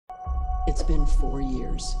It's been 4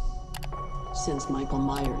 years since Michael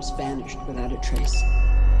Myers vanished without a trace.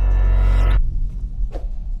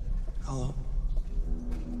 Hello?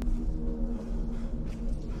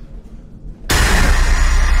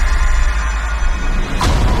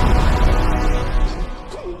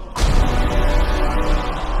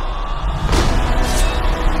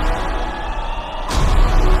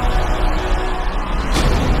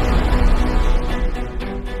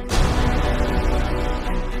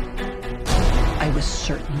 I was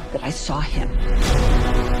certain that I saw him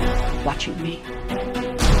watching me.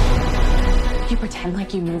 You pretend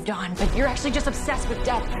like you moved on, but you're actually just obsessed with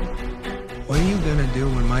death. What are you gonna do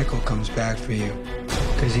when Michael comes back for you?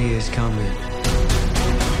 Because he is coming.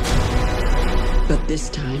 But this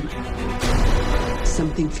time,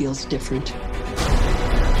 something feels different.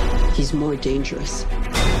 He's more dangerous.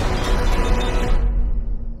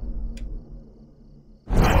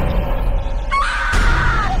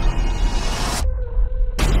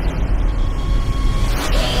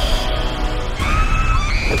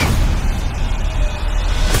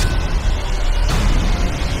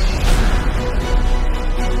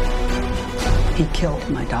 He killed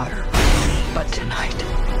my daughter. But tonight,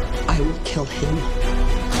 I will kill him.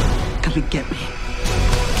 Come and get me.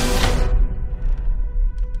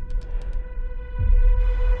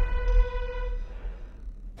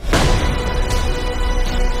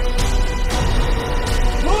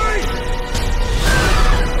 Laurie!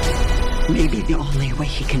 Maybe the only way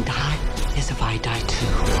he can die is if I die too.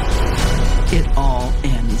 It all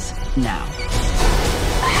ends now.